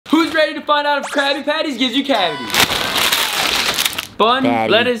who's ready to find out if Krabby Patties gives you cavities? Bun,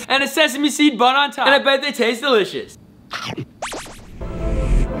 Daddy. lettuce, and a sesame seed bun on top. And I bet they taste delicious.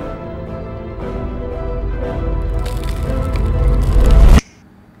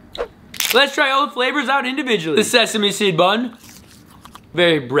 Let's try all the flavors out individually. The sesame seed bun,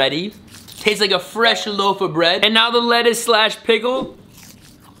 very bready. Tastes like a fresh loaf of bread. And now the lettuce slash pickle.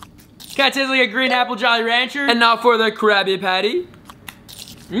 Kinda tastes like a green apple Jolly Rancher. And now for the Krabby Patty.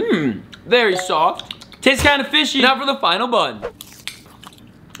 Mmm, very soft. Tastes kind of fishy. Now for the final bun.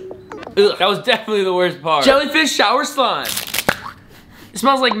 Ugh, that was definitely the worst part. Jellyfish shower slime. It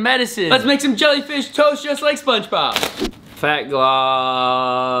smells like medicine. Let's make some jellyfish toast just like SpongeBob. Fat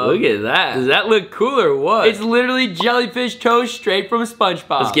glob. Look at that. Does that look cool or what? It's literally jellyfish toast straight from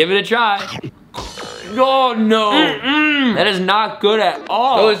SpongeBob. Let's give it a try. Oh no. That is not good at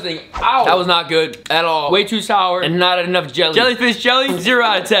all. Throw this thing out. That was not good at all. Way too sour and not enough jelly. Jellyfish jelly, 0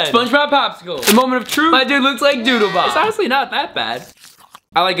 out of 10. SpongeBob popsicle. The moment of truth. My dude looks like Doodlebop. It's honestly not that bad.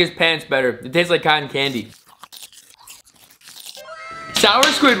 I like his pants better. It tastes like cotton candy. Sour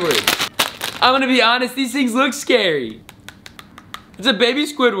Squidward. I'm gonna be honest, these things look scary. It's a baby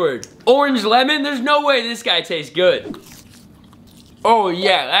Squidward. Orange lemon, there's no way this guy tastes good. Oh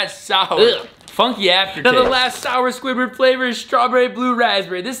yeah, that's sour. Ugh. Funky aftertaste. Now the last sour Squidward flavor is strawberry blue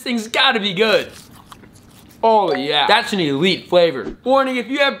raspberry. This thing's gotta be good. Oh yeah, that's an elite flavor. Warning, if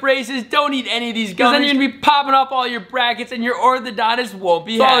you have braces, don't eat any of these gummies. Then you're gonna be popping off all your brackets and your orthodontist won't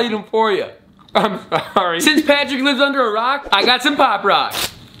be happy. I'll eat them for you. I'm sorry. Since Patrick lives under a rock, I got some Pop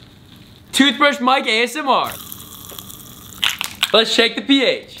Rocks. Toothbrush Mike ASMR. Let's check the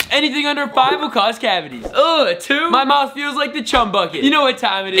pH. Anything under 5 will cause cavities. Ugh, a 2? My mouth feels like the chum bucket. You know what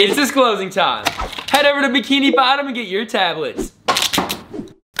time it is. It's disclosing time. Head over to Bikini Bottom and get your tablets.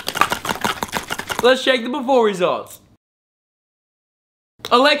 Let's check the before results.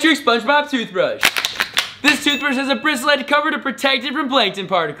 Electric SpongeBob toothbrush. This toothbrush has a bristle edge cover to protect it from plankton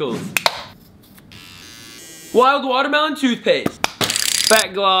particles. Wild watermelon toothpaste.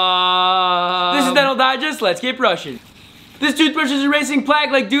 Fat glob. This is Dental Digest. Let's get brushing. This toothbrush is erasing plaque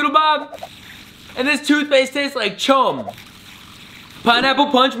like Doodlebop. And this toothpaste tastes like chum.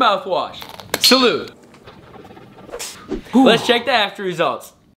 Pineapple Punch mouthwash. Salute. Let's check the after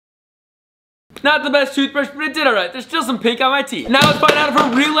results. Not the best toothbrush, but it did alright. There's still some pink on my teeth. Now let's find out if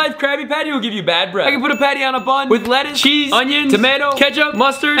a real life Krabby Patty will give you bad breath. I can put a patty on a bun with lettuce, cheese, onions, tomato, ketchup,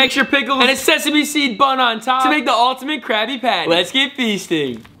 mustard, extra pickles, and a sesame seed bun on top to make the ultimate Krabby Patty. Let's get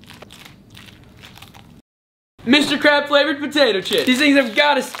feasting. Mr. Crab flavored potato chips. These things have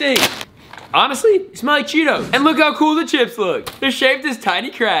gotta stink. Honestly, they smell like Cheetos. And look how cool the chips look. They're shaped as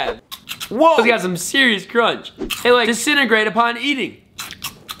tiny crabs. Whoa, those got some serious crunch. They like disintegrate upon eating.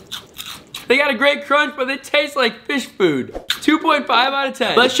 They got a great crunch, but they taste like fish food. 2.5 out of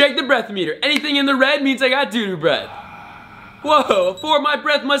 10. Let's check the breath meter. Anything in the red means I got doo-doo breath. Whoa, 4, my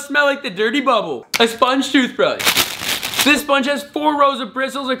breath must smell like the dirty bubble. A sponge toothbrush. This sponge has 4 rows of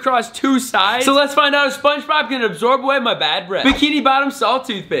bristles across 2 sides. So let's find out if SpongeBob can absorb away my bad breath. Bikini Bottom salt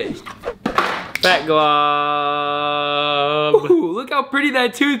toothpaste. Fat glob. Ooh, look how pretty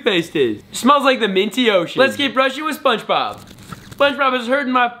that toothpaste is. It smells like the minty ocean. Let's get brushing with SpongeBob. SpongeBob is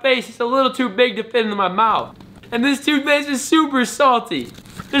hurting my face. It's a little too big to fit into my mouth. And this toothpaste is super salty.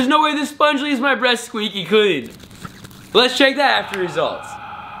 There's no way this sponge leaves my breath squeaky clean. Let's check the after results.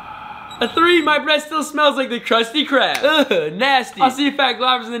 A 3, my breath still smells like the Krusty Krab. Ugh, nasty. I'll see you fat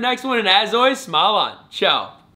globbers in the next one, and as always, smile on. Ciao.